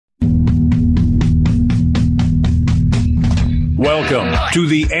Welcome to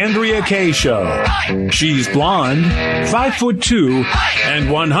the Andrea Kaye Show. She's blonde, 5'2",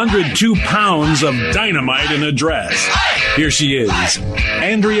 and 102 pounds of dynamite in a dress. Here she is,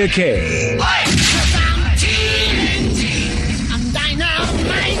 Andrea Kaye. I'm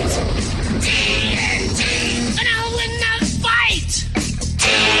dynamite. And I'll win the fight.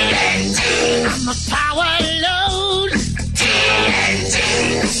 I'm a power load.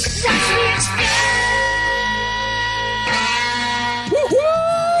 Watch me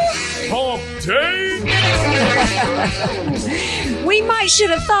We might should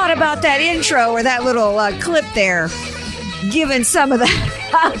have thought about that intro or that little clip there, given some of the...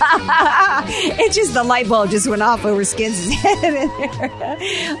 It's just the light bulb just went off over Skins' head in there.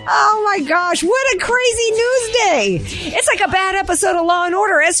 Oh my gosh, what a crazy news day. It's like a bad episode of Law &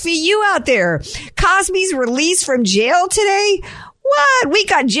 Order SVU out there. Cosby's released from jail today. What? We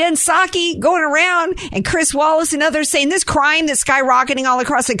got Jen Psaki going around and Chris Wallace and others saying this crime that's skyrocketing all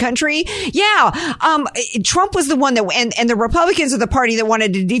across the country. Yeah. Trump was the one that, and the Republicans are the party that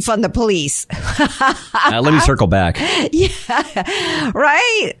wanted to defund the police. Let me circle back. Yeah.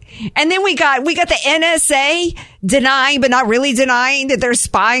 Right. And then we got the NSA denying, but not really denying that they're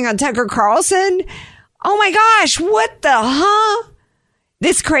spying on Tucker Carlson. Oh my gosh. What the,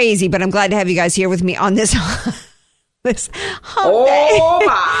 This crazy, but I'm glad to have you guys here with me on this. This hump day.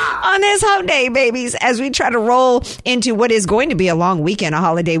 On this hump day, babies, as we try to roll into what is going to be a long weekend, a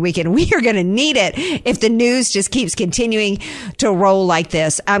holiday weekend. We are going to need it if the news just keeps continuing to roll like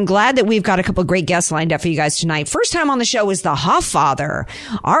this. I'm glad that we've got a couple of great guests lined up for you guys tonight. First time on the show is the Hofffather,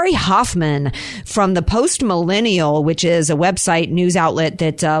 Ari Hoffman from the Post Millennial, which is a website news outlet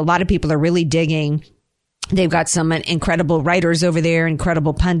that a lot of people are really digging. They've got some incredible writers over there,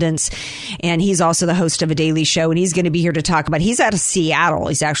 incredible pundits, and he's also the host of a daily show, and he's going to be here to talk about, he's out of Seattle.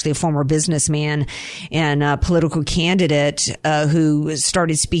 He's actually a former businessman and a political candidate who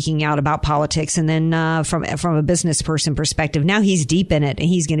started speaking out about politics, and then from a business person perspective, now he's deep in it, and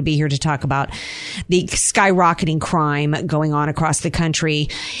he's going to be here to talk about the skyrocketing crime going on across the country.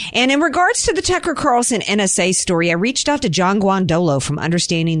 And in regards to the Tucker Carlson NSA story, I reached out to John Guandolo from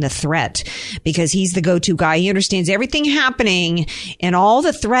Understanding the Threat, because he's the go-to guy. He understands everything happening and all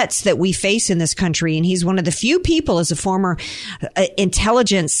the threats that we face in this country. And he's one of the few people as a former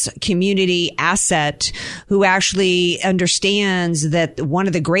intelligence community asset who actually understands that one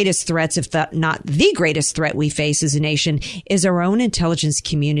of the greatest threats, if not the greatest threat we face as a nation, is our own intelligence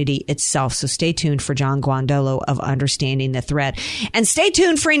community itself. So stay tuned for John Guandolo of Understanding the Threat. And stay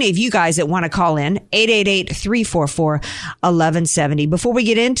tuned for any of you guys that want to call in, 888-344-1170. Before we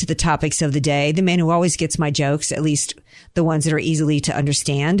get into the topics of the day, the man who always gets my jokes, at least the ones that are easily to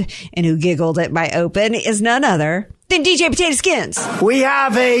understand, and who giggled at my open, is none other than DJ Potato Skins. We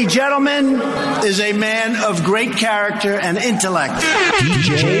have a gentleman, is a man of great character and intellect.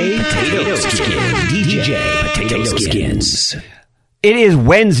 DJ Potato Skins. DJ Potato Skins. It is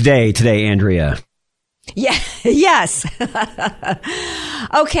Wednesday today, Andrea. Yeah. Yes.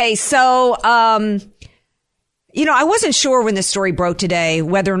 Okay. So, I wasn't sure when the story broke today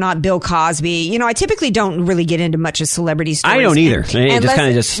whether or not Bill Cosby, I typically don't really get into much of celebrity stories. I don't either. It just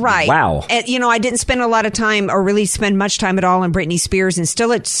kind of right. Wow. And, I didn't spend a lot of time or really spend much time at all on Britney Spears. And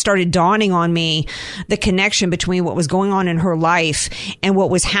still it started dawning on me the connection between what was going on in her life and what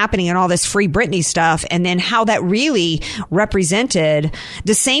was happening and all this Free Britney stuff. And then how that really represented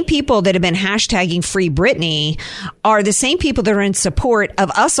the same people that have been hashtagging Free Britney are the same people that are in support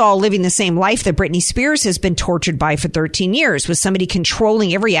of us all living the same life that Britney Spears has been tortured by for 13 years, with somebody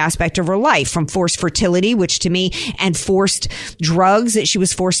controlling every aspect of her life, from forced fertility, which to me, and forced drugs, that she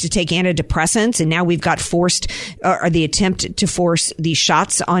was forced to take antidepressants. And now we've got the attempt to force these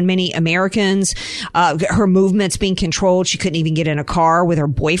shots on many Americans. Her movements being controlled. She couldn't even get in a car with her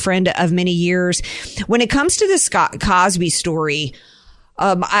boyfriend of many years. When it comes to this Cosby story,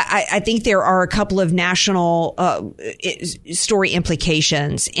 I think there are a couple of national story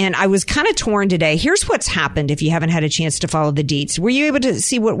implications, and I was kind of torn today. Here's what's happened if you haven't had a chance to follow the deets. Were you able to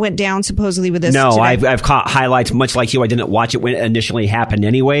see what went down supposedly with this? No, today? I've caught highlights. Much like you, I didn't watch it when it initially happened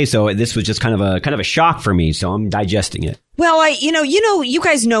anyway, so this was just kind of a shock for me. So I'm digesting it. Well, you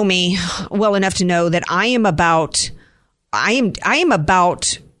guys know me well enough to know that I am about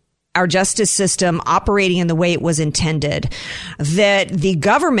our justice system operating in the way it was intended, that the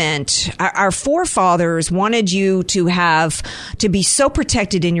government, our forefathers wanted you to be so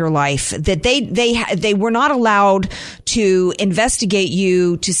protected in your life that they were not allowed to investigate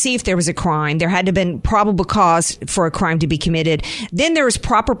you to see if there was a crime. There had to have been probable cause for a crime to be committed. Then there was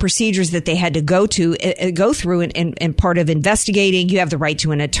proper procedures that they had to go through and part of investigating. You have the right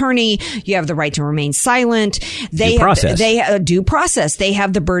to an attorney. You have the right to remain silent. Due process. They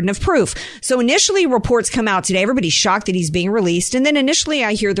have the burden of proof. So initially reports come out today. Everybody's shocked that he's being released. And then initially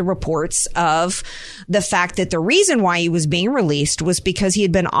I hear the reports of the fact that the reason why he was being released was because he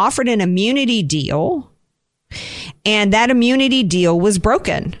had been offered an immunity deal, and that immunity deal was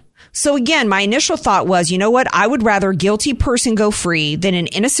broken. So again, my initial thought was, you know what? I would rather a guilty person go free than an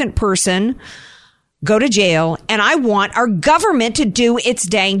innocent person go to jail, and I want our government to do its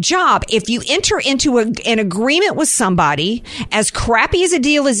dang job. If you enter into an agreement with somebody, as crappy as a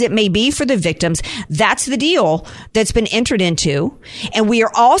deal as it may be for the victims, that's the deal that's been entered into, and we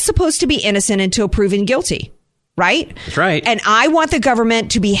are all supposed to be innocent until proven guilty. Right? That's right. And I want the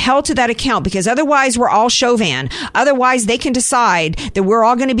government to be held to that account, because otherwise we're all Chauvin. Otherwise they can decide that we're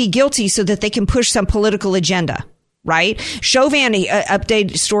all going to be guilty so that they can push some political agenda. Right? Chauvin,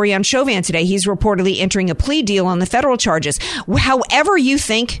 updated story on Chauvin today. He's reportedly entering a plea deal on the federal charges. However you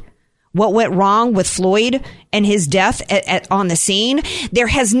think what went wrong with Floyd and his death on the scene, there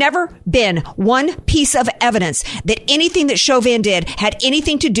has never been one piece of evidence that anything that Chauvin did had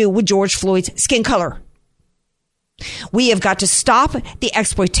anything to do with George Floyd's skin color. We have got to stop the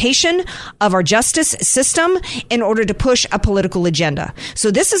exploitation of our justice system in order to push a political agenda. So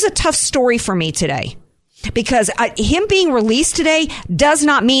this is a tough story for me today, because him being released today does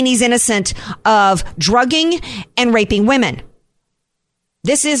not mean he's innocent of drugging and raping women.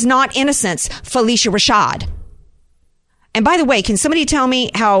 This is not innocence, Felicia Rashad. And by the way, can somebody tell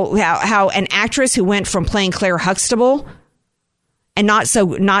me how an actress who went from playing Claire Huxtable, and not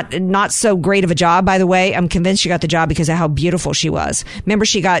so great of a job, by the way. I'm convinced she got the job because of how beautiful she was. Remember,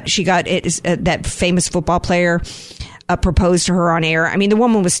 she got it, that famous football player proposed to her on air. I mean, the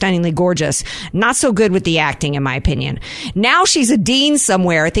woman was stunningly gorgeous. Not so good with the acting, in my opinion. Now she's a dean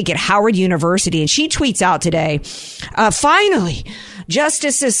somewhere, I think at Howard University, and she tweets out today, finally,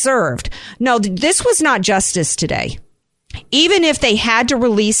 justice is served. No, this was not justice today. Even if they had to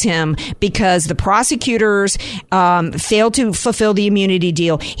release him because the prosecutors failed to fulfill the immunity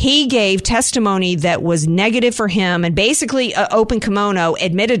deal, he gave testimony that was negative for him, and basically open kimono,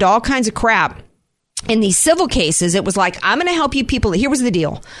 admitted all kinds of crap. In these civil cases, it was like, I'm going to help you people. Here was the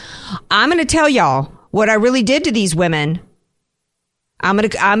deal. I'm going to tell y'all what I really did to these women. I'm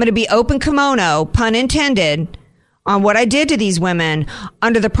going to be open kimono, pun intended, on what I did to these women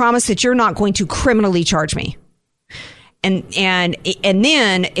under the promise that you're not going to criminally charge me. And then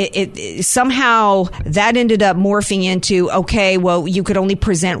it somehow that ended up morphing into, okay, well, you could only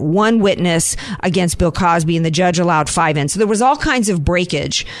present one witness against Bill Cosby, and the judge allowed 5 in. So there was all kinds of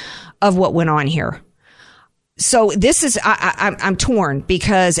breakage of what went on here. So this is, I'm torn,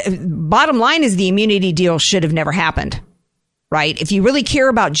 because bottom line is the immunity deal should have never happened. Right? If you really care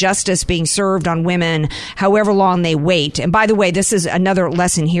about justice being served on women, however long they wait. And by the way, this is another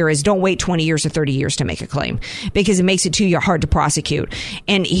lesson here, is don't wait 20 years or 30 years to make a claim, because it makes it too hard to prosecute.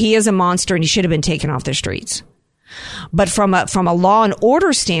 And he is a monster, and he should have been taken off the streets. But from a law and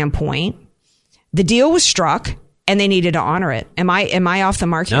order standpoint, the deal was struck, and they needed to honor it. Am I off the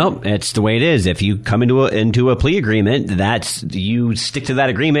mark here? No, it's the way it is. If you come into a plea agreement, you stick to that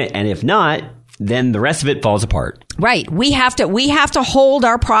agreement, and if not, then the rest of it falls apart. Right. We have to hold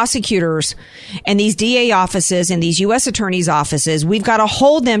our prosecutors and these DA offices and these U.S. attorneys' offices. We've got to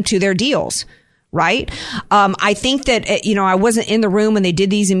hold them to their deals. Right. I think that, I wasn't in the room when they did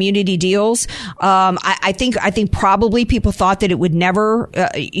these immunity deals. I think probably people thought that it would never,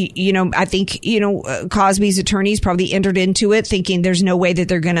 I think, Cosby's attorneys probably entered into it thinking there's no way that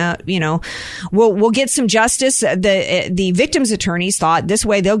they're going to, we'll get some justice. The victims' attorneys thought this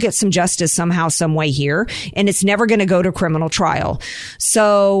way they'll get some justice somehow, some way here, and it's never going to go to criminal trial.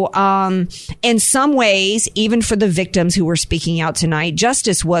 So, in some ways, even for the victims who were speaking out tonight,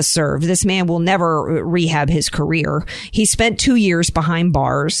 justice was served. This man will never rehab his career. He spent 2 years behind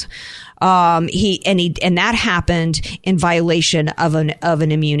bars. And that happened in violation of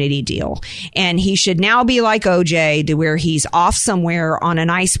an immunity deal. And he should now be like OJ, to where he's off somewhere on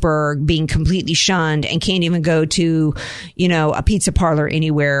an iceberg being completely shunned and can't even go to, a pizza parlor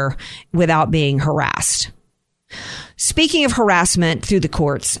anywhere without being harassed. Speaking of harassment through the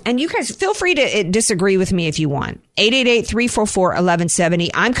courts, and you guys feel free to disagree with me if you want. 888-344-1170.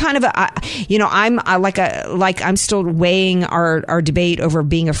 I'm kind of I'm still weighing our debate over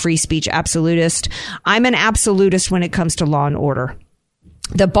being a free speech absolutist. I'm an absolutist when it comes to law and order.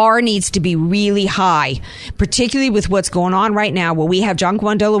 The bar needs to be really high, particularly with what's going on right now. When we have John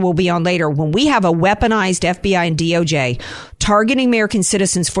Guandola will be on later. When we have a weaponized FBI and DOJ targeting American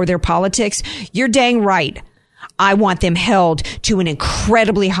citizens for their politics, you're dang right. I want them held to an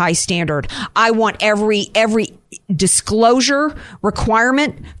incredibly high standard. I want every disclosure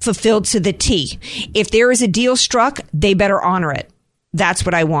requirement fulfilled to the T. If there is a deal struck, they better honor it. That's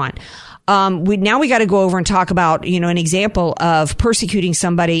what I want. We got to go over and talk about, an example of persecuting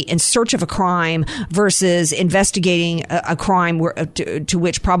somebody in search of a crime versus investigating a crime to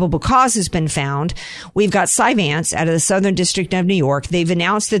which probable cause has been found. We've got Cy Vance out of the Southern District of New York. They've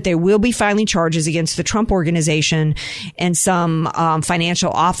announced that they will be filing charges against the Trump Organization and some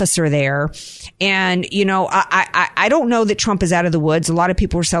financial officer there. And, I don't know that Trump is out of the woods. A lot of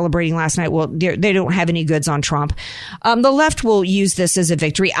people were celebrating last night. Well, they don't have any goods on Trump. The left will use this as a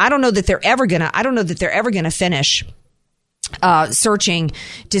victory. I don't know that they're ever gonna finish searching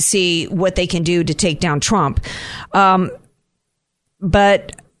to see what they can do to take down Trump.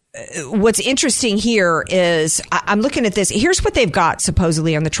 But what's interesting here is I'm looking at this. Here's what they've got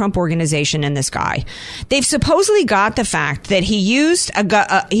supposedly on the Trump Organization and this guy. They've supposedly got the fact that he used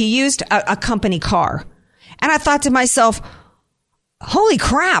a company car, and I thought to myself, holy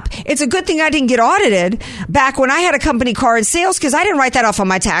crap, it's a good thing I didn't get audited back when I had a company car in sales, because I didn't write that off on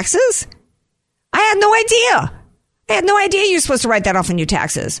my taxes. I had no idea. You're supposed to write that off on your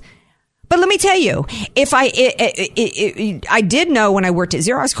taxes. But let me tell you, I did know when I worked at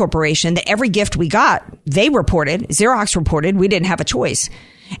Xerox Corporation that every gift we got, Xerox reported, we didn't have a choice.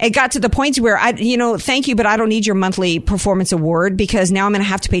 It got to the point where thank you, but I don't need your monthly performance award, because now I'm going to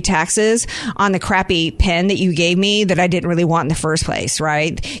have to pay taxes on the crappy pen that you gave me that I didn't really want in the first place,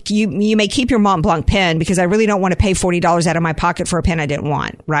 right? You may keep your Mont Blanc pen, because I really don't want to pay $40 out of my pocket for a pen I didn't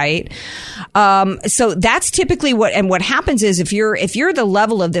want, right? So that's typically what happens is if you're the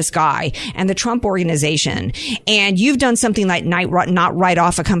level of this guy and the Trump Organization, and you've done something like not write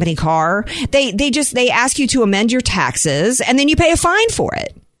off a company car, they ask you to amend your taxes, and then you pay a fine for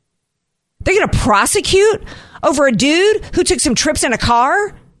it. They're going to prosecute over a dude who took some trips in a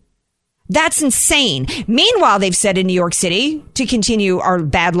car? That's insane. Meanwhile, they've said in New York City, to continue our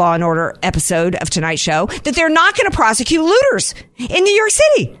bad law and order episode of tonight's show, that they're not going to prosecute looters in New York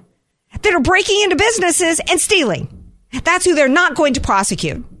City that are breaking into businesses and stealing. That's who they're not going to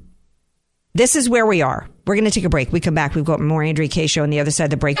prosecute. This is where we are. We're going to take a break. We come back. We've got more Andrea Kaye Show on the other side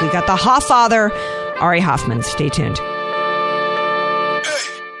of the break. We've got the Hofffather, Ari Hoffman. Stay tuned.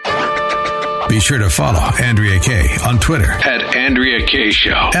 Be sure to follow Andrea Kaye on Twitter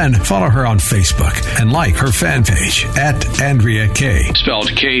 @AndreaKayeShow. And follow her on Facebook and like her fan page @AndreaKaye.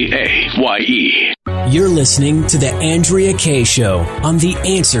 Spelled Kaye. You're listening to The Andrea Kaye Show on The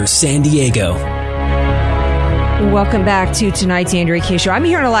Answer San Diego. Welcome back to tonight's Andrea Kaye Show. I'm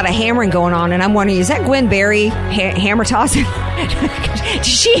hearing a lot of hammering going on, and I'm wondering, is that Gwen Berry hammer tossing? Did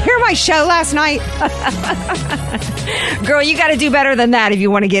she hear my show last night? Girl, you got to do better than that if you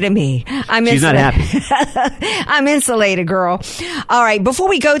want to get at me. She's not happy. I'm insulated, girl. All right, before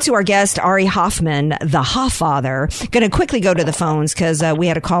we go to our guest, Ari Hoffman, the Hofffather, going to quickly go to the phones because we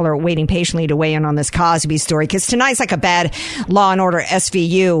had a caller waiting patiently to weigh in on this Cosby story, because tonight's like a bad Law and Order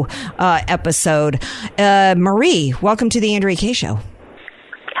SVU episode. Marie, welcome to the Andrea Kaye Show.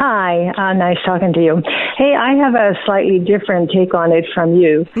 Hi, nice talking to you. Hey, I have a slightly different take on it from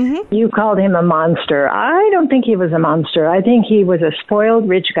you. Mm-hmm. You called him a monster. I don't think he was a monster. I think he was a spoiled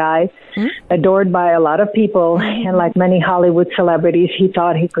rich guy, adored by a lot of people, and like many Hollywood celebrities, he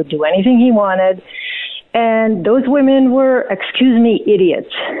thought he could do anything he wanted. And those women were, excuse me, idiots.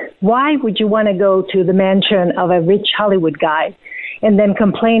 Why would you want to go to the mansion of a rich Hollywood guy and then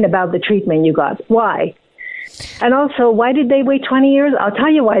complain about the treatment you got? Why? And also, why did they wait 20 years? I'll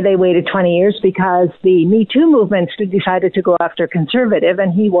tell you why they waited 20 years, because the Me Too movement decided to go after conservative,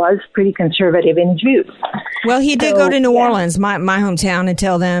 and he was pretty conservative in views. Well, he did go to New Orleans, my hometown, and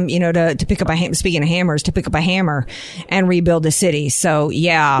tell them, to pick up speaking of hammers, to pick up a hammer and rebuild the city. So,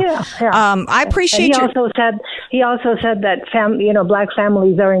 yeah. I appreciate and he also said that, black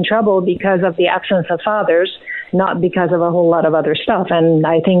families are in trouble because of the absence of fathers, not because of a whole lot of other stuff. And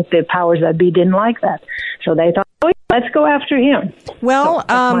I think the powers that be didn't like that. So they thought, Let's go after him. Well,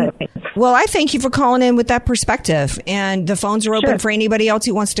 that's my opinion. well, I thank you for calling in with that perspective. And the phones are open for anybody else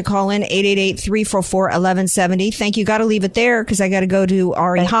who wants to call in, 888-344-1170. Thank you. Got to leave it there because I got to go to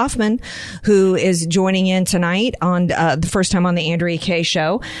Ari Hoffman, who is joining in tonight on the first time on the Andrea Kaye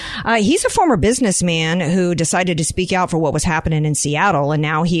Show. He's a former businessman who decided to speak out for what was happening in Seattle. And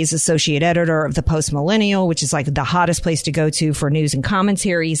now he's associate editor of the Post Millennial, which is like the hottest place to go to for news and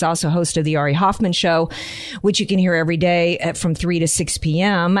commentary. He's also host of the Ari Hoffman Show, which you can hear every day from 3 to 6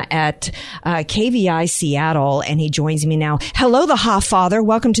 p.m. at KVI Seattle. And he joins me now. Hello, the Hoff Father.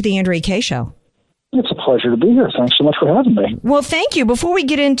 Welcome to the Andrea Kaye Show. It's a pleasure to be here. Thanks so much for having me. Well, thank you. Before we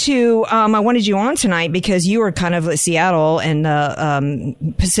get into, I wanted you on tonight because you were kind of Seattle and the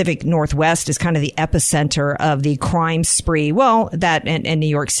Pacific Northwest is kind of the epicenter of the crime spree. Well, that in New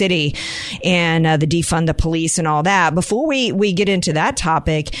York City and the defund the police and all that. Before we get into that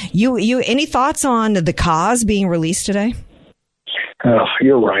topic, you any thoughts on the cause being released today? Oh,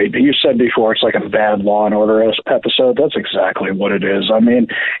 you're right. You said before it's like a bad Law and Order episode. That's exactly what it is. I mean,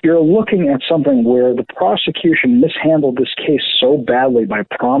 you're looking at something where the prosecution mishandled this case so badly by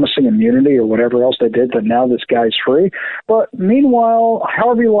promising immunity or whatever else they did that now this guy's free. But meanwhile,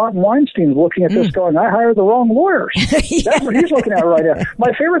 Harvey Weinstein's looking at this going, I hired the wrong lawyers. That's what he's looking at right now.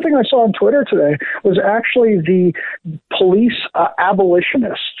 My favorite thing I saw on Twitter today was actually the police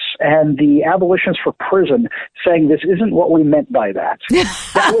abolitionists and the abolitionists for prison saying this isn't what we meant by that.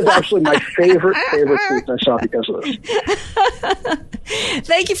 That was actually my favorite tweet I saw because of this.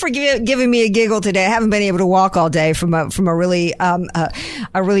 Thank you for giving me a giggle today. I haven't been able to walk all day from a really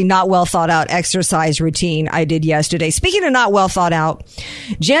not well thought out exercise routine I did yesterday. Speaking of not well thought out,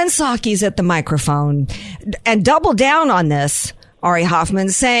 Jen Psaki's at the microphone and double down on this. Ari Hoffman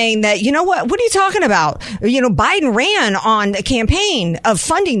saying that, you know what are you talking about? You know, Biden ran on a campaign of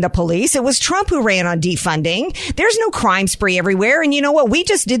funding the police. It was Trump who ran on defunding. There's no crime spree everywhere. And you know what? We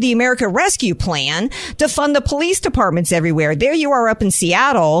just did the America Rescue Plan to fund the police departments everywhere. There you are up in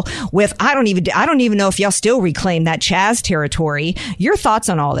Seattle with, I don't even know if y'all still reclaim that Chaz territory. Your thoughts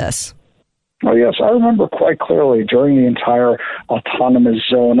on all this? Oh, yes. I remember quite clearly during the entire autonomous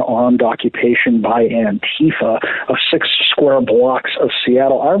zone armed occupation by Antifa of 6 square blocks of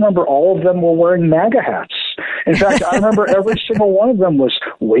Seattle. I remember all of them were wearing MAGA hats. In fact, I remember every single one of them was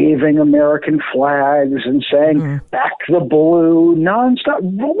waving American flags and saying, back the blue, nonstop.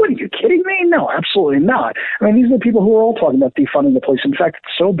 What are you kidding me? No, absolutely not. I mean, these are the people who are all talking about defunding the police. In fact,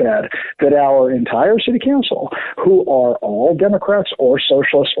 it's so bad that our entire city council, who are all Democrats or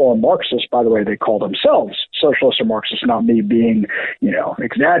socialists or Marxists, by the way, they call themselves socialists or Marxists, not me being,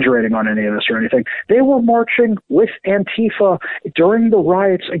 exaggerating on any of this or anything. They were marching with Antifa during the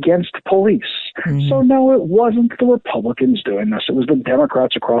riots against police. So no, it wasn't the Republicans doing this. It was the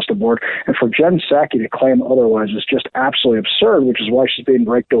Democrats across the board. And for Jen Psaki to claim otherwise is just absolutely absurd, which is why she's being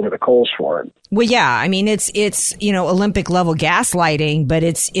raked over the coals for it. Well, yeah, I mean, it's Olympic level gaslighting, but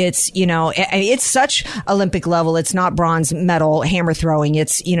it's such Olympic level. It's not bronze medal hammer throwing.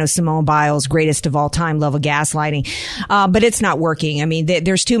 It's, Simone Biles' greatest of all time level gaslighting. But it's not working. I mean,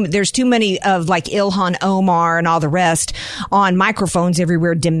 there's too many of like Ilhan Omar and all the rest on microphones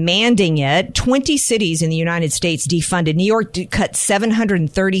everywhere demanding it. 20 cities in the United States defunded. New York cut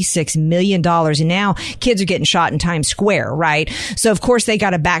 $736 million. And now kids are getting shot in Times Square, right? So, of course, they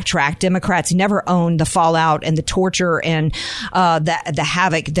got to backtrack. Democrats never owned the fallout and the torture and the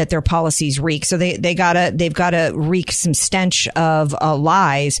havoc that their policies wreak. So they've got to wreak some stench of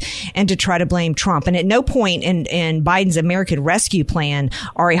lies and to try to blame Trump. And at no point in Biden's American Rescue Plan,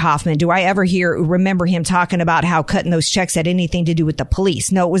 Ari Hoffman, do I ever remember him talking about how cutting those checks had anything to do with the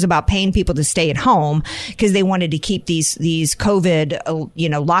police. No, it was about paying people to stay at home because they wanted to keep these COVID,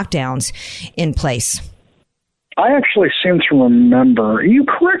 lockdowns in place. I actually seem to remember, you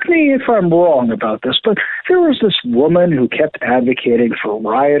correct me if I'm wrong about this, but there was this woman who kept advocating for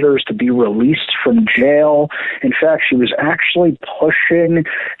rioters to be released from jail. In fact, she was actually pushing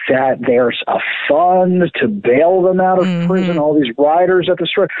that there's a fund to bail them out of prison, all these rioters at the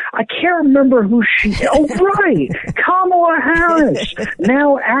store. I can't remember who she... Oh, right! Kamala Harris,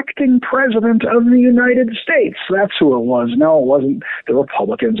 now acting president of the United States. That's who it was. No, it wasn't the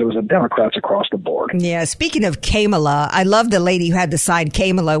Republicans. It was the Democrats across the board. Yeah, speaking of Kamala, I love the lady who had to sign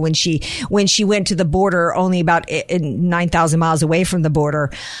Kamala when she went to the border, only about 9,000 miles away from the border.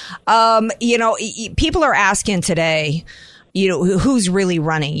 People are asking today, who's really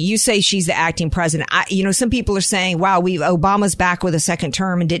running? You say she's the acting president. Some people are saying, wow, Obama's back with a second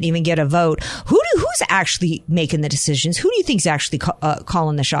term and didn't even get a vote. Who's actually making the decisions? Who do you think's actually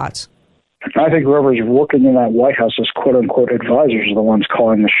calling the shots? I think whoever's working in that White House as quote-unquote advisors are the ones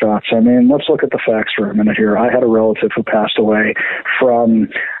calling the shots. I mean, let's look at the facts for a minute here. I had a relative who passed away from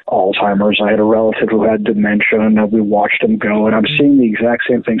Alzheimer's. I had a relative who had dementia, and we watched him go, and I'm seeing the exact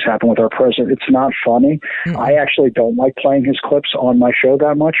same things happen with our president. It's not funny. I actually don't like playing his clips on my show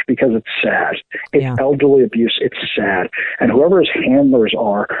that much because it's sad. It's elderly abuse. It's sad. And whoever his handlers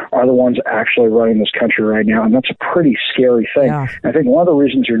are the ones actually running this country right now, and that's a pretty scary thing. Yeah. I think one of the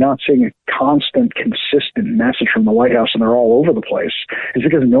reasons you're not seeing a constant, consistent message from the White House, and they're all over the place, is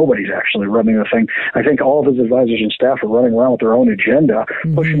because nobody's actually running the thing. I think all of his advisors and staff are running around with their own agenda,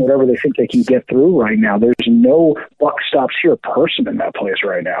 pushing whatever they think they can get through right now. There's no buck stops here person in that place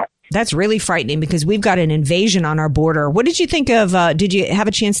right now. That's really frightening because we've got an invasion on our border. What did you think of, did you have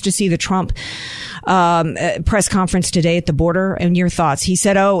a chance to see the Trump press conference today at the border, and your thoughts? He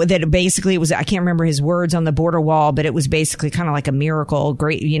said, that basically it was, I can't remember his words on the border wall, but it was basically kind of like a miracle,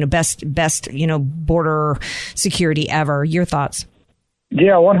 great, best, border security ever. Your thoughts?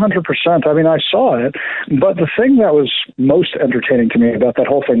 Yeah, 100%. I mean, I saw it, but the thing that was most entertaining to me about that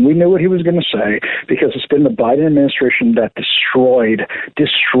whole thing, we knew what he was going to say because it's been the Biden administration that destroyed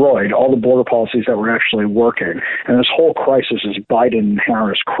all the border policies that were actually working. And this whole crisis is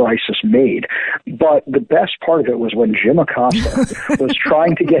Biden-Harris crisis made. But the best part of it was when Jim Acosta was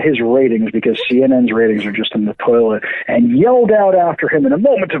trying to get his ratings because CNN's ratings are just in the toilet and yelled out after him in a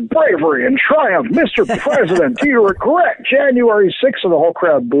moment of bravery and triumph, "Mr. President, do you regret January 6th?" of the whole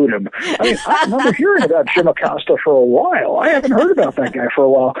crowd booed him. I mean, I remember hearing about Jim Acosta for a while. I haven't heard about that guy for a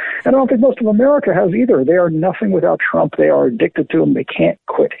while. And I don't think most of America has either. They are nothing without Trump. They are addicted to him. They can't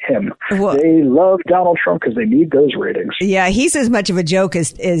quit him. Well, they love Donald Trump because they need those ratings. Yeah, he's as much of a joke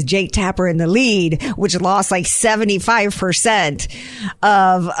as Jake Tapper in The Lead, which lost like 75%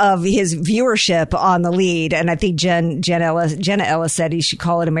 of his viewership on The Lead. And I think Jenna Ellis said he should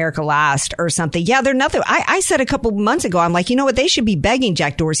call it America Last or something. Yeah, they're nothing. I said a couple months ago, I'm like, you know what? They should be begging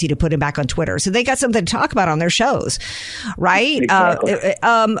Jack Dorsey to put him back on Twitter. So they got something to talk about on their shows, right? Exactly.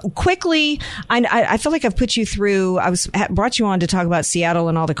 Quickly, I feel like I've put you through, brought you on to talk about Seattle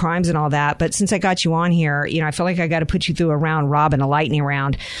and all the crimes and all that. But since I got you on here, I feel like I got to put you through a round robin, a lightning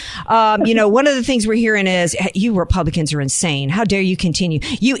round. One of the things we're hearing is you Republicans are insane. How dare you continue?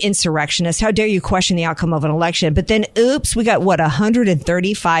 You insurrectionists. How dare you question the outcome of an election? But then, oops, we got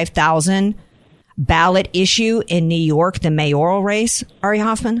 135,000 ballot issue in New York, the mayoral race, Ari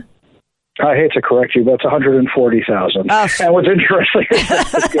Hoffman? I hate to correct you, but it's 140,000. And what's interesting is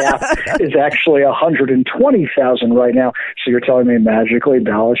that the gap is actually 120,000 right now. So you're telling me magically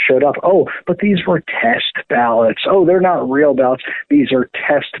ballots showed up? Oh, but these were test ballots. Oh, they're not real ballots. These are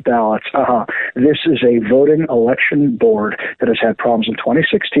test ballots. This is a voting election board that has had problems in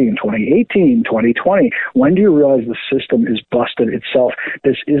 2016, 2018, 2020. When do you realize the system is busted itself?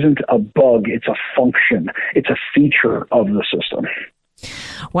 This isn't a bug. It's a function. It's a feature of the system.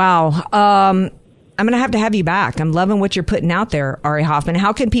 Wow. I'm going to have you back. I'm loving what you're putting out there, Ari Hoffman.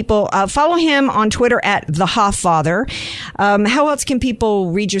 How can people follow him on Twitter at The Hofffather? How else can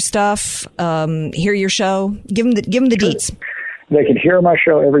people read your stuff, hear your show? Give them the deets. They can hear my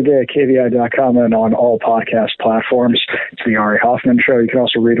show every day at KVI.com and on all podcast platforms. It's the Ari Hoffman Show. You can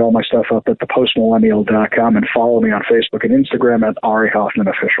also read all my stuff up at thepostmillennial.com and follow me on Facebook and Instagram at Ari Hoffman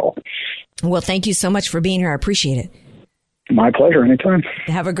Official. Well, thank you so much for being here. I appreciate it. My pleasure. Anytime.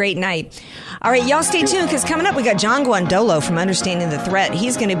 Have a great night. All right, y'all stay tuned because coming up we got John Guandolo from Understanding the Threat.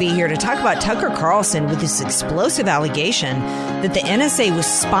 He's going to be here to talk about Tucker Carlson with this explosive allegation that the NSA was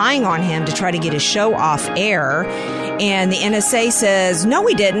spying on him to try to get his show off air. And the NSA says, no,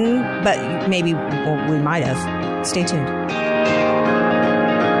 we didn't, but maybe we might have. Stay tuned.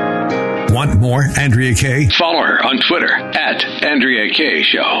 Want more Andrea Kaye? Follow her on Twitter at Andrea Kaye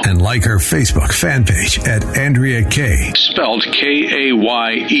Show. And like her Facebook fan page at Andrea Kaye. Spelled Kaye.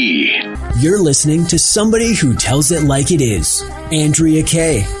 You're listening to somebody who tells it like it is. Andrea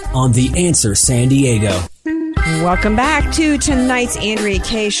Kaye on The Answer San Diego. Welcome back to tonight's Andrea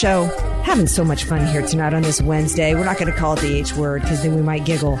Kaye Show. Having so much fun here tonight on this Wednesday. We're not going to call it the H word because then we might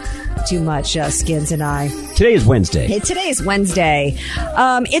giggle too much, Skins and I. Today is Wednesday. Today is Wednesday.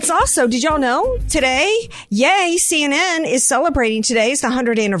 It's also, did y'all know today, CNN is celebrating today's the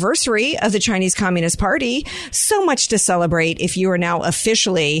 100th anniversary of the Chinese Communist Party. So much to celebrate if you are now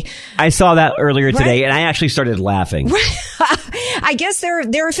officially. I saw that earlier today and I actually started laughing. I guess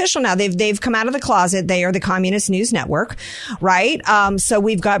they're official now. They've come out of the closet. They are the Communist News Network, right? So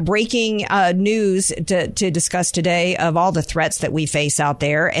we've got breaking breaking news to discuss today of all the threats that we face out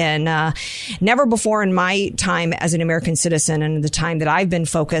there. And never before in my time as an American citizen and the time that I've been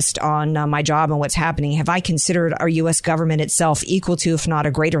focused on my job and what's happening, have I considered our U.S. government itself equal to, if not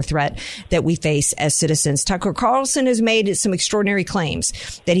a greater threat that we face as citizens. Tucker Carlson has made some extraordinary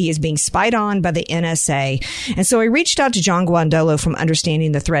claims that he is being spied on by the NSA. And so I reached out to John Guandolo from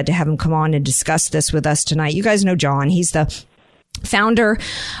Understanding the Threat to have him come on and discuss this with us tonight. You guys know John. He's the founder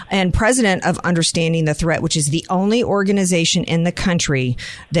and president of Understanding the Threat, which is the only organization in the country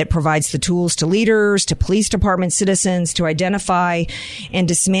that provides the tools to leaders, to police department citizens to identify and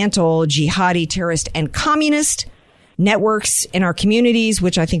dismantle jihadi, terrorist, and communist networks in our communities,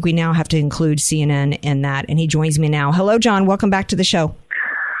 which I think we now have to include CNN in that. And he joins me now. Hello, John. Welcome back to the show.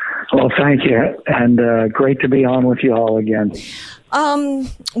 Well, thank you. And great to be on with you all again.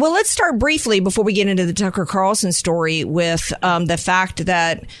 Well, let's start briefly before we get into the Tucker Carlson story with the fact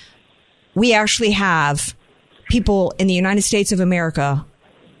that we actually have people in the United States of America,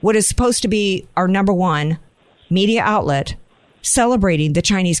 what is supposed to be our number one media outlet, celebrating the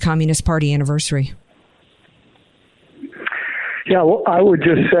Chinese Communist Party anniversary. Yeah, well, I would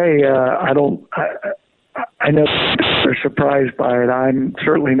just say I know they're surprised by it. I'm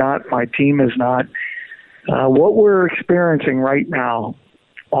certainly not. My team is not. What we're experiencing right now,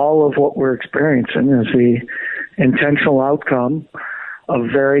 all of what we're experiencing is the intentional outcome of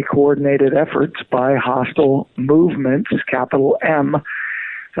very coordinated efforts by hostile movements, capital M,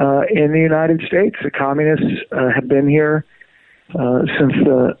 in the United States. The communists have been here since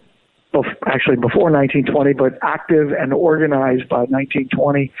before 1920, but active and organized by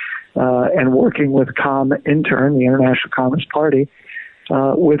 1920 and working with Comintern, the International Communist Party,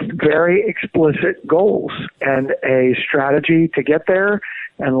 with very explicit goals and a strategy to get there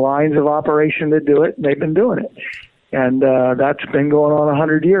and lines of operation to do it. They've been doing it. And that's been going on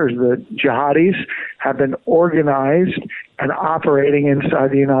 100 years. The jihadis have been organized and operating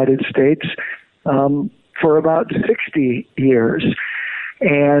inside the United States for about 60 years.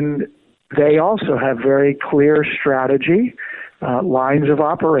 And they also have very clear strategy, lines of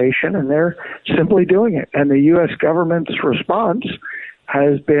operation, and they're simply doing it. And the U.S. government's response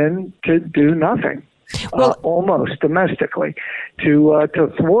has been to do nothing, almost domestically, to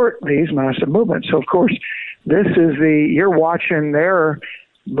thwart these massive movements. So, of course, this is you're watching their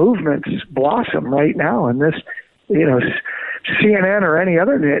movements blossom right now. And this, CNN or any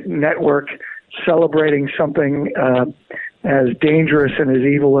other network celebrating something as dangerous and as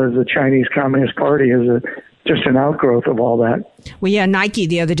evil as the Chinese Communist Party is just an outgrowth of all that. Well, yeah, Nike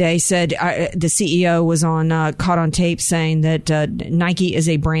the other day said the CEO was caught on tape saying that Nike is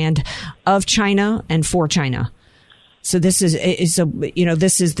a brand of China and for China. So this is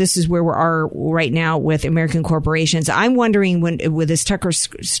where we are right now with American corporations. I'm wondering with this Tucker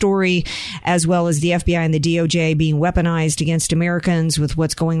story, as well as the FBI and the DOJ being weaponized against Americans with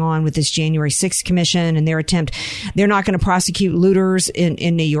what's going on with this January 6th commission and their attempt, they're not going to prosecute looters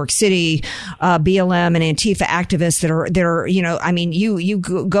in New York City, BLM and Antifa activists that are you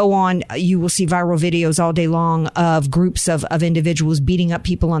go on, you will see viral videos all day long of groups of individuals beating up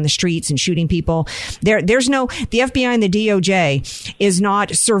people on the streets and shooting people. The FBI and the DOJ is not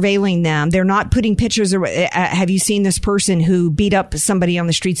surveilling them. They're not putting pictures of, have you seen this person who beat up somebody on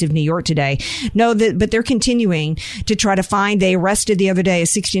the streets of New York today? No, but they're continuing to try to find. They arrested the other day a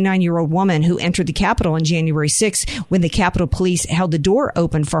 69-year-old woman who entered the Capitol on January 6th when the Capitol Police held the door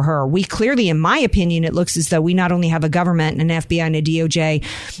open for her. We clearly, in my opinion, it looks as though we not only have a government and an FBI and a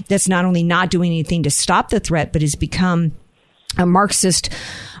DOJ that's not only not doing anything to stop the threat, but has become a Marxist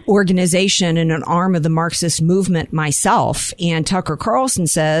organization and an arm of the Marxist movement myself. And Tucker Carlson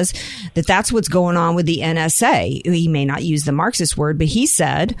says that that's what's going on with the NSA. He may not use the Marxist word, but he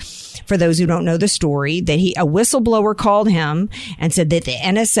said, for those who don't know the story, that a whistleblower called him and said that the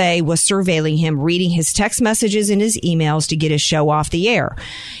NSA was surveilling him, reading his text messages and his emails to get his show off the air.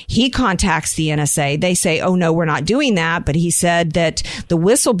 He contacts the NSA. They say, oh, no, we're not doing that. But he said that the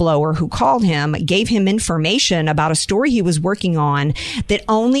whistleblower who called him gave him information about a story he was working on that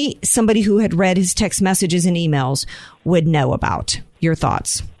only somebody who had read his text messages and emails would know about. Your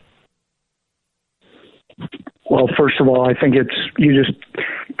thoughts? Well, first of all, I think you just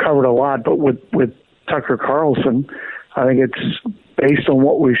covered a lot, but with Tucker Carlson, I think it's based on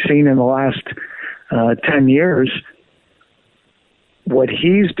what we've seen in the last 10 years, what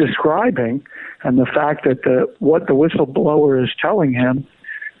he's describing and the fact that what the whistleblower is telling him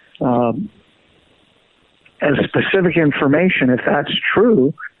as specific information, if that's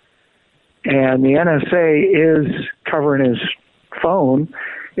true, and the NSA is covering his phone,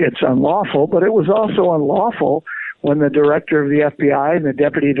 it's unlawful, but it was also unlawful when the director of the FBI and the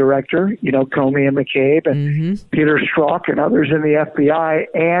deputy director, Comey and McCabe and Peter Strzok and others in the FBI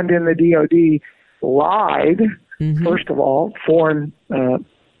and in the DOD lied, first of all, foreign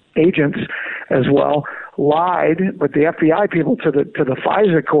agents as well, lied with the FBI people to the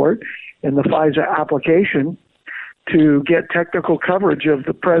FISA court in the FISA application to get technical coverage of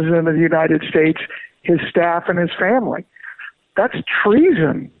the President of the United States, his staff, and his family. That's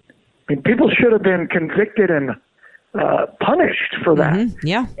treason. I mean, people should have been convicted and punished for that.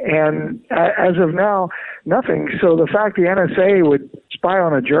 Yeah. And as of now, nothing. So the fact the NSA would spy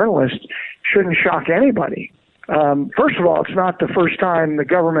on a journalist shouldn't shock anybody. First of all, it's not the first time the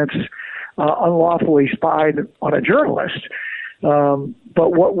government's unlawfully spied on a journalist.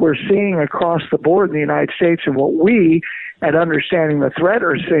 But what we're seeing across the board in the United States and what we at Understanding the Threat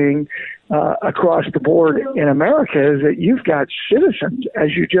are seeing across the board in America is that you've got citizens, as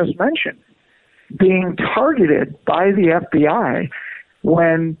you just mentioned, being targeted by the FBI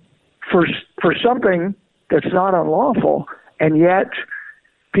when for something that's not unlawful, and yet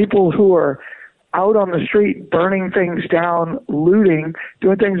people who are out on the street burning things down, looting,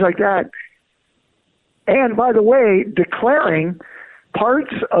 doing things like that, and by the way, declaring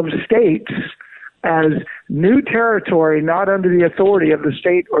parts of states as new territory not under the authority of the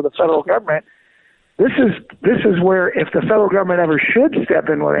state or the federal government. This is where, if the federal government ever should step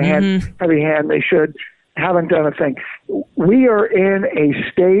in with a heavy hand, they haven't done a thing. We are in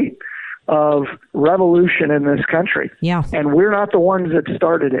a state of revolution in this country. Yeah. And we're not the ones that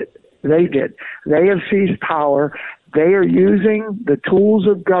started it. They did. They have seized power. They are using the tools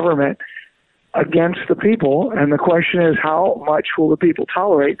of government against the people. And the question is, how much will the people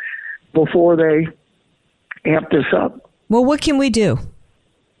tolerate before they amp this up? Well, what can we do?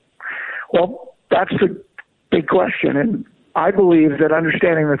 Well, that's the big question. And I believe that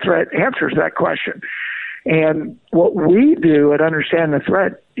Understanding the Threat answers that question. And what we do at Understand the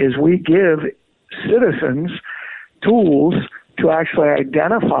Threat is we give citizens tools to actually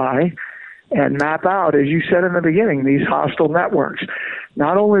identify and map out, as you said in the beginning, these hostile networks.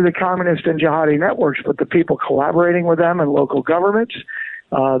 Not only the communist and jihadi networks, but the people collaborating with them in local governments,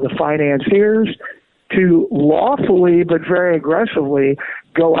 the financiers, to lawfully but very aggressively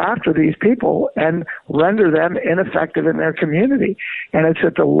go after these people and render them ineffective in their community. And it's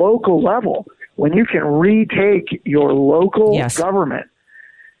at the local level, when you can retake your local government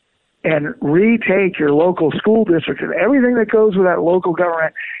and retake your local school district and everything that goes with that local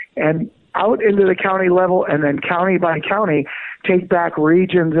government, and out into the county level, and then county by county, take back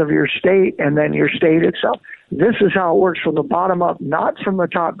regions of your state and then your state itself. This is how it works, from the bottom up, not from the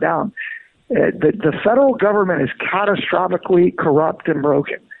top down. The federal government is catastrophically corrupt and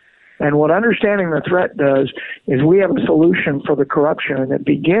broken. And what Understanding the Threat does is we have a solution for the corruption, and it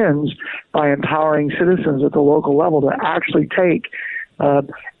begins by empowering citizens at the local level to actually take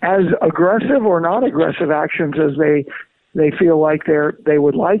as aggressive or not aggressive actions as they feel like they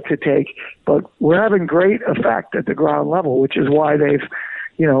would like to take. But we're having great effect at the ground level, which is why they've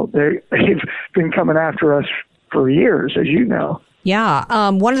been coming after us for years, as you know.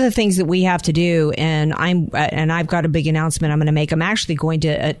 Yeah. One of the things that we have to do, and I've got a big announcement I'm going to make. I'm actually going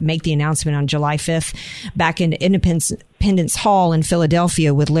to make the announcement on July 5th back in Independence Hall in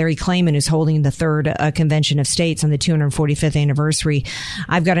Philadelphia with Larry Klayman, who's holding the third Convention of States on the 245th anniversary.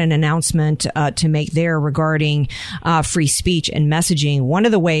 I've got an announcement to make there regarding free speech and messaging. One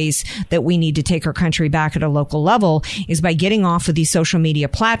of the ways that we need to take our country back at a local level is by getting off of these social media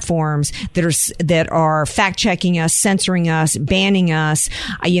platforms that are fact checking us, censoring us, banning us.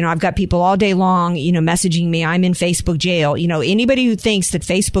 I've got people all day long, messaging me, I'm in Facebook jail. Anybody who thinks that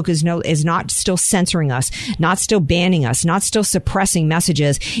Facebook is not still censoring us, not still banning us, not still suppressing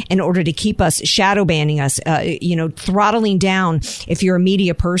messages in order to keep us, shadow banning us, throttling down if you're a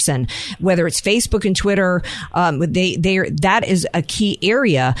media person, whether it's Facebook and Twitter, that is a key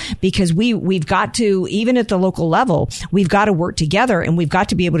area, because we've got to, even at the local level, we've got to work together, and we've got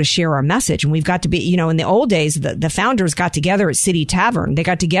to be able to share our message. And we've got to be, in the old days, the founders got together at City Tavern. They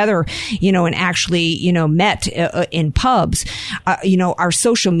got together, and actually, met in pubs. Our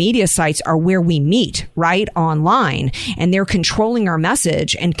social media sites are where we meet, right? Online. And they're controlling our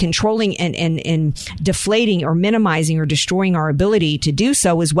message and controlling and deflating or minimizing or destroying our ability to do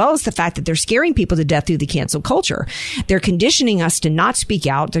so, as well as the fact that they're scaring people to death through the cancel culture. They're conditioning us to not speak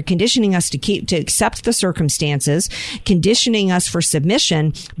out. They're conditioning us to accept the circumstances, conditioning us for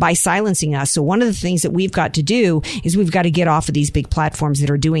submission by silencing us. So one of the things that we've got to do is we've got to get off of these big platforms that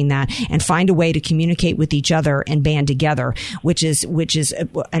are doing that and find a way to communicate with each other and band together, which is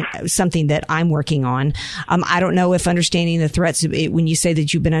something that I'm working on. I don't know if understanding the threats. When you say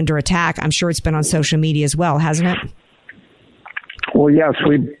that you've been under attack, I'm sure it's been on social media as well, hasn't it? Well, yes,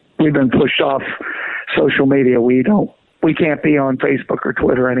 we've been pushed off social media. We can't be on Facebook or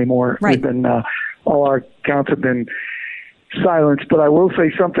Twitter anymore. Right. We've been all our accounts have been silenced. But I will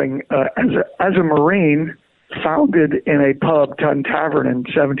say something. As a Marine, founded in a pub, Tun Tavern, in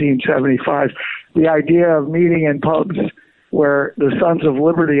 1775, the idea of meeting in pubs where the Sons of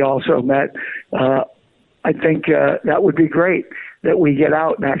Liberty also met, I think that would be great, that we get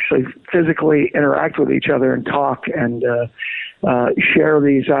out and actually physically interact with each other and talk and share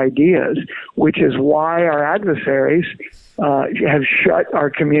these ideas, which is why our adversaries have shut our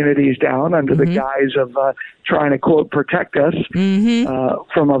communities down under the guise of trying to, quote, protect us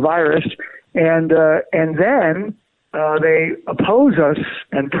from a virus. And then they oppose us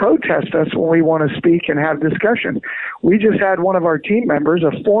and protest us when we want to speak and have discussion. We just had one of our team members,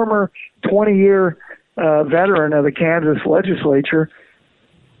 a former 20-year veteran of the Kansas legislature,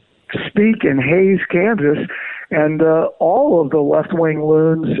 speak in Hays, Kansas, and all of the left-wing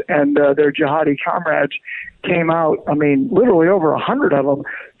loons and their jihadi comrades came out. I mean, literally over 100 of them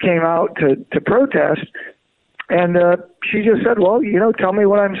came out to protest. And she just said, well, tell me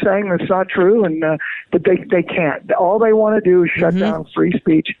what I'm saying that's not true. And but they can't. All they want to do is shut down free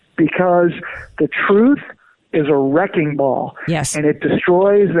speech, because the truth is a wrecking ball. Yes. And it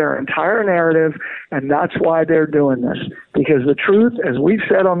destroys their entire narrative, and that's why they're doing this. Because the truth, as we've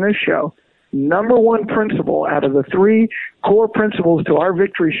said on this show, number one principle out of the three core principles to our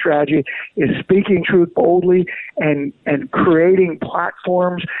victory strategy is speaking truth boldly and creating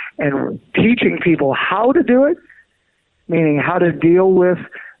platforms and teaching people how to do it, meaning how to deal with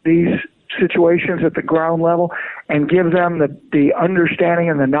these situations at the ground level, and give them the understanding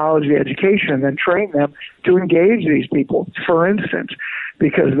and the knowledge, the education, and then train them to engage these people, for instance,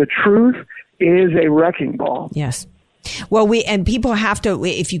 because the truth is a wrecking ball. Yes. Well, people have to,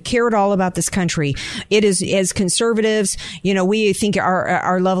 if you care at all about this country, it is, as conservatives, we think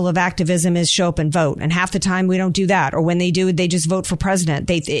our level of activism is show up and vote. And half the time we don't do that. Or when they do, they just vote for president.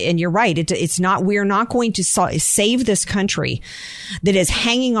 And you're right. We're not going to save this country that is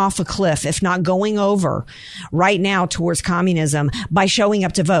hanging off a cliff, if not going over right now towards communism, by showing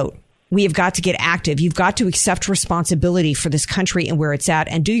up to vote. We have got to get active. You've got to accept responsibility for this country and where it's at,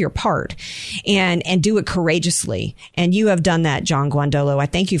 and do your part, and do it courageously. And you have done that, John Guandolo. I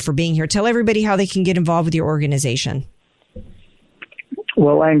thank you for being here. Tell everybody how they can get involved with your organization.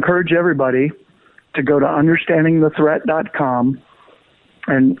 Well, I encourage everybody to go to understandingthethreat.com,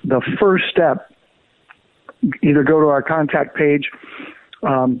 and the first step, either go to our contact page,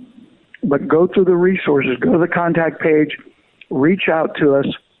 but go through the resources, go to the contact page, reach out to us,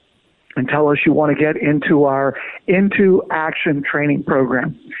 and tell us you want to get into our Into Action training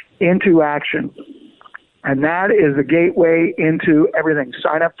program. Into Action. And that is the gateway into everything.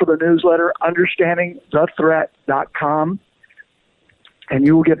 Sign up for the newsletter, understandingthethreat.com, and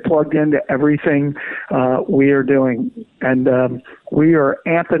you will get plugged into everything we are doing. And we are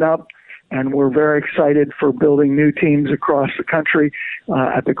amping up, and we're very excited for building new teams across the country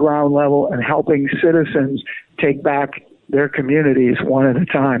at the ground level and helping citizens take back their communities one at a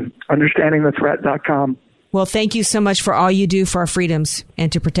time. Understandingthethreat.com. Well, thank you so much for all you do for our freedoms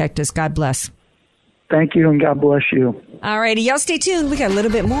and to protect us. God bless. Thank you, and God bless you. All righty. Y'all stay tuned. We got a little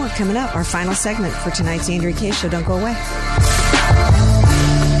bit more coming up. Our final segment for tonight's Andrea Kaye Show. Don't go away.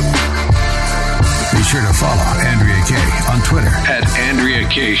 Be sure to follow Andrea Kaye on Twitter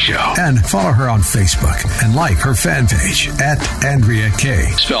 @AndreaKaye.Show. And follow her on Facebook and like her fan page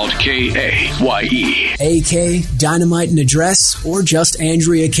 @AndreaKaye. Spelled Kaye. AK, Dynamite and Address, or just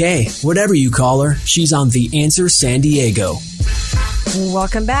Andrea Kaye. Whatever you call her, she's on The Answer San Diego.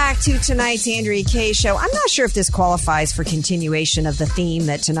 Welcome back to tonight's Andrea Kaye Show. I'm not sure if this qualifies for continuation of the theme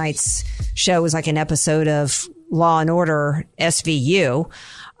that tonight's show is like an episode of Law and Order SVU.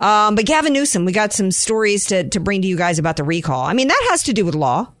 But Gavin Newsom, we got some stories to bring to you guys about the recall. I mean, that has to do with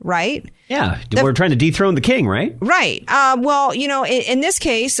law, right? Yeah. We're trying to dethrone the king, right? Right. Well, in this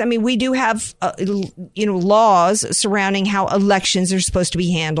case, I mean, we do have, laws surrounding how elections are supposed to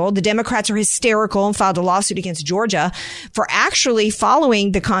be handled. The Democrats are hysterical and filed a lawsuit against Georgia for actually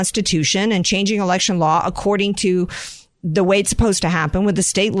following the Constitution and changing election law according to the way it's supposed to happen with the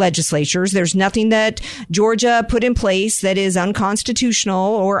state legislatures. There's nothing that Georgia put in place that is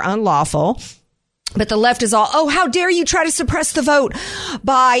unconstitutional or unlawful. But the left is all, oh, how dare you try to suppress the vote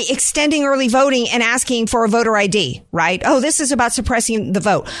by extending early voting and asking for a voter ID, right? Oh, this is about suppressing the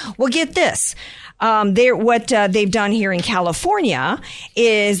vote. Well, get this. What they've done here in California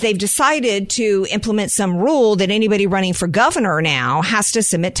is they've decided to implement some rule that anybody running for governor now has to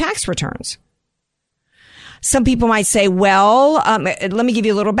submit tax returns. Some people might say, well, let me give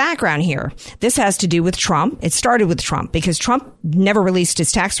you a little background here. This has to do with Trump. It started with Trump because Trump never released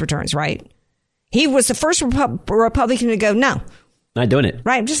his tax returns, right? He was the first Republican to go, no. Not doing it.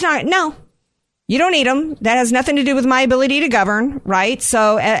 Right. Just not. No. You don't need them. That has nothing to do with my ability to govern, right?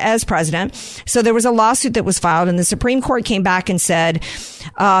 So as president. So there was a lawsuit that was filed and the Supreme Court came back and said,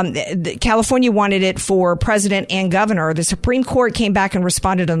 California wanted it for president and governor. The Supreme Court came back and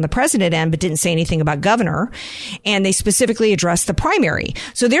responded on the president end, but didn't say anything about governor. And they specifically addressed the primary.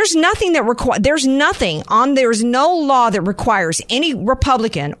 So there's nothing that there's no law that requires any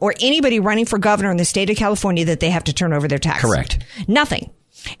Republican or anybody running for governor in the state of California that they have to turn over their tax. Correct. Nothing.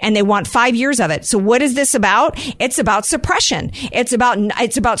 And they want 5 years of it. So what is this about? It's about suppression. It's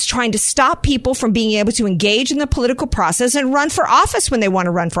about trying to stop people from being able to engage in the political process and run for office when they want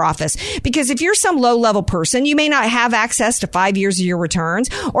to run for office. Because if you're some low level person, you may not have access to 5 years of your returns,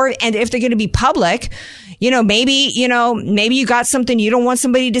 and if they're going to be public, maybe you got something you don't want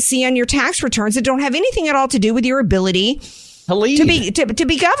somebody to see on your tax returns that don't have anything at all to do with your ability to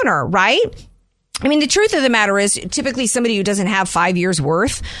be governor, right? I mean, the truth of the matter is typically somebody who doesn't have 5 years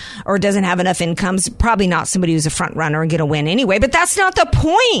worth or doesn't have enough incomes, probably not somebody who's a front runner and going to win anyway. But that's not the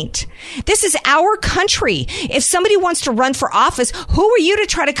point. This is our country. If somebody wants to run for office, who are you to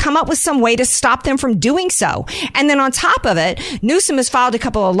try to come up with some way to stop them from doing so? And then on top of it, Newsom has filed a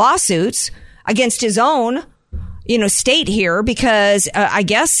couple of lawsuits against his own state here because I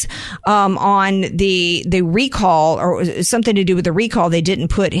guess on the recall or something to do with the recall, they didn't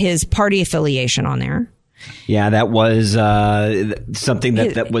put his party affiliation on there. Yeah, that was something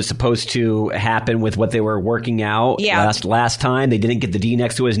that was supposed to happen with what they were working out last time. They didn't get the D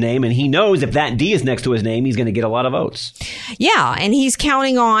next to his name, and he knows if that D is next to his name, he's going to get a lot of votes. Yeah, and he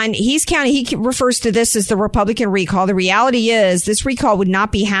refers to this as the Republican recall. The reality is this recall would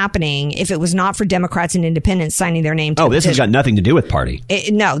not be happening if it was not for Democrats and independents signing their name to this has got nothing to do with party.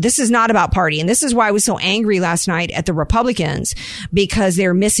 No, this is not about party. And this is why I was so angry last night at the Republicans, because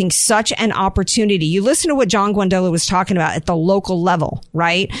they're missing such an opportunity. You listen to what John Guandolo was talking about at the local level,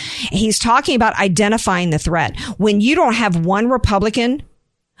 right? He's talking about identifying the threat. When you don't have one Republican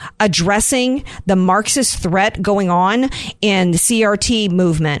addressing the Marxist threat going on in the CRT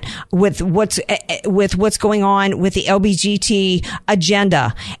movement with what's going on with the LGBT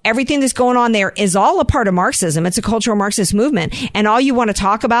agenda. Everything that's going on there is all a part of Marxism. It's a cultural Marxist movement. And all you want to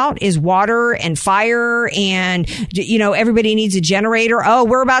talk about is water and fire and, everybody needs a generator. Oh,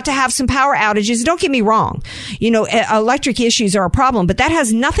 we're about to have some power outages. Don't get me wrong. Electric issues are a problem, but that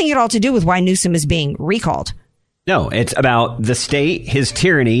has nothing at all to do with why Newsom is being recalled. No, it's about the state, his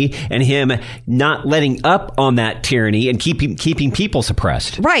tyranny, and him not letting up on that tyranny and keeping people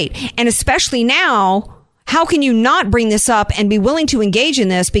suppressed. Right. And especially now, how can you not bring this up and be willing to engage in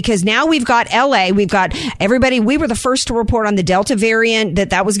this? Because now we've got LA, we've got everybody. We were the first to report on the Delta variant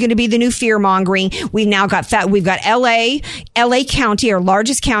that was going to be the new fear mongering. We've now got we've got LA County, our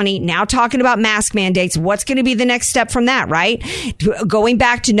largest county, now talking about mask mandates. What's going to be the next step from that, right? Going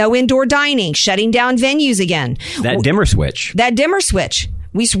back to no indoor dining, shutting down venues again. That dimmer switch.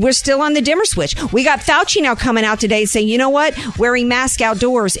 We're still on the dimmer switch. We got Fauci now coming out today saying, you know what? Wearing masks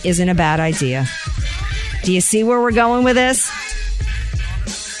outdoors isn't a bad idea. Do you see where we're going with this?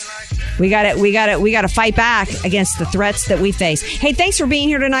 We got to fight back against the threats that we face. Hey, thanks for being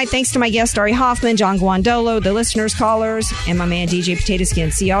here tonight. Thanks to my guest, Ari Hoffman, John Guandolo, the listeners, callers, and my man, DJ Potato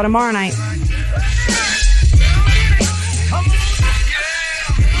Skin. See y'all tomorrow night.